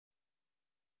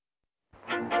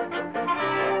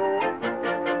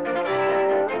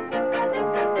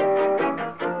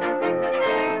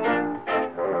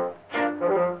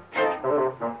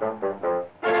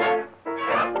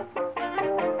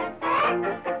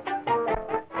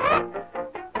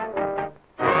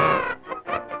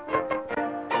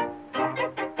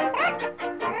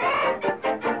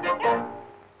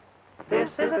This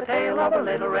is a tale of a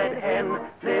little red hen,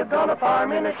 lived on a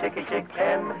farm in a chicky-chick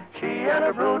pen. She and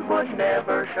her brood would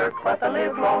never shirk, but the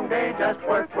livelong day just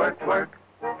work, work, work.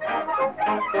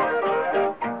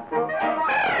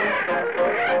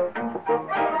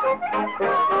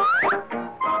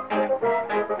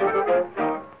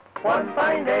 One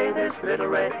fine day this little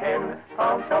red hen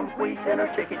found some wheat in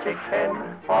her chicky-chick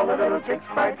pen. All the little chicks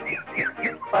cried,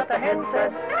 but the hen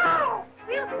said, "No,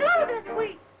 we'll steal this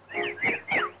wheat."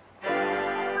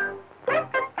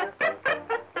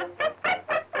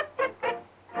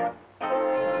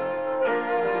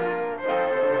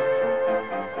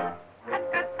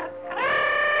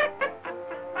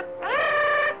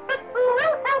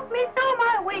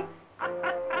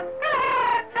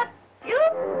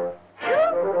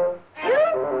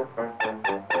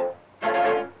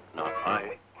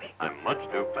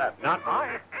 Not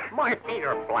I. My feet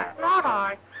are flat. Not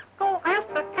I. Go ask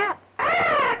the cat.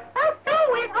 I'll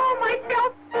do it all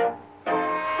myself.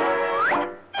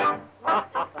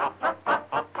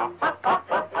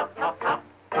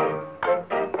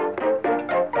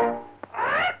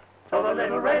 So the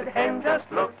little red hen just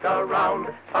looked around,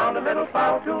 found a little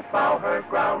plow to plow her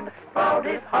ground, plowed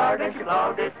it hard and she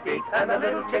plowed it deep, and the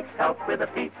little chicks helped with a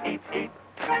peep, peep, peep.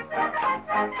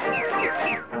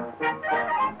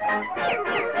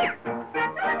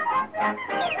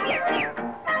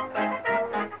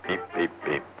 Peep, peep,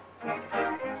 peep.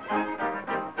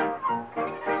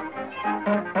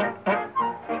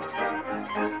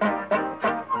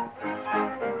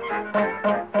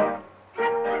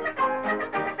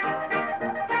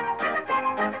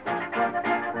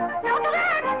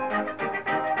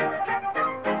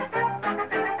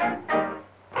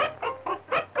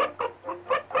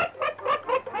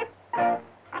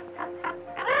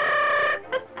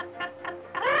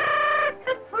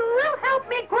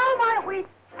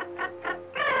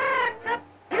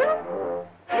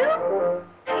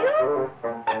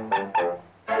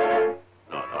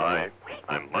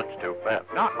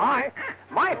 Not I.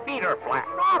 My feet are flat.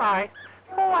 Not I.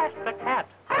 Go ask the cat.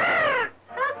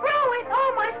 I'll throw it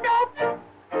all myself.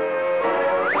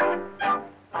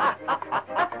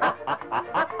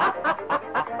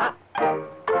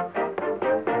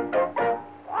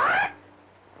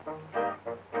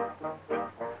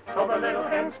 So the little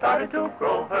hen started to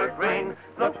grow her grain,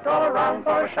 looked all around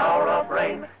for a shower of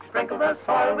rain, sprinkled the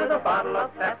soil with a bottle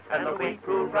of pep, and the wheat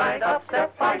grew right up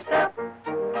step by step.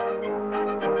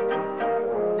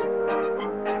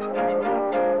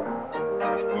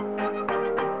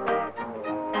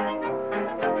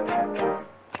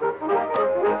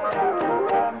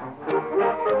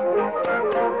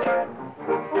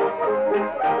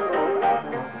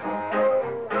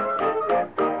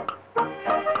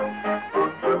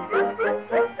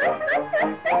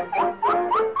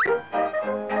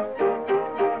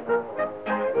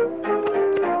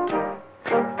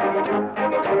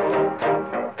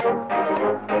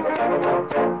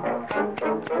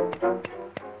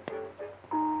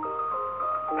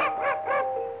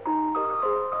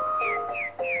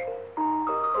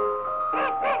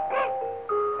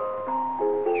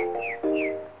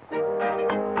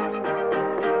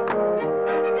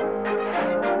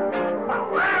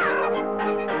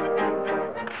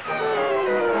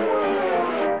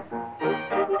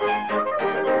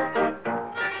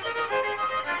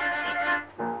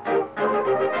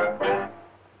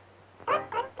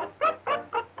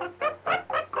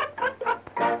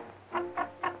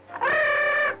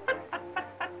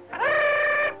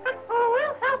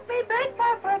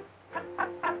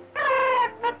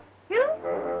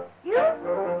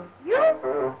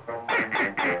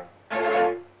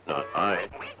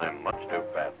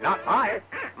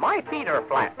 My feet are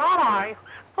flat. Not I.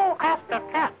 Go ask the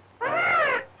cat.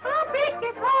 I'll make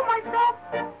it all myself.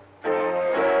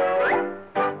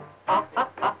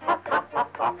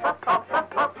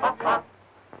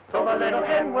 So the little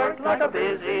hen worked like a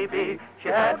busy bee. She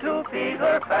had to feed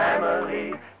her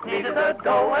family. Needed the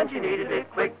dough and she needed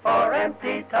it quick, for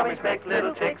empty tummies make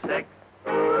little chicks sick.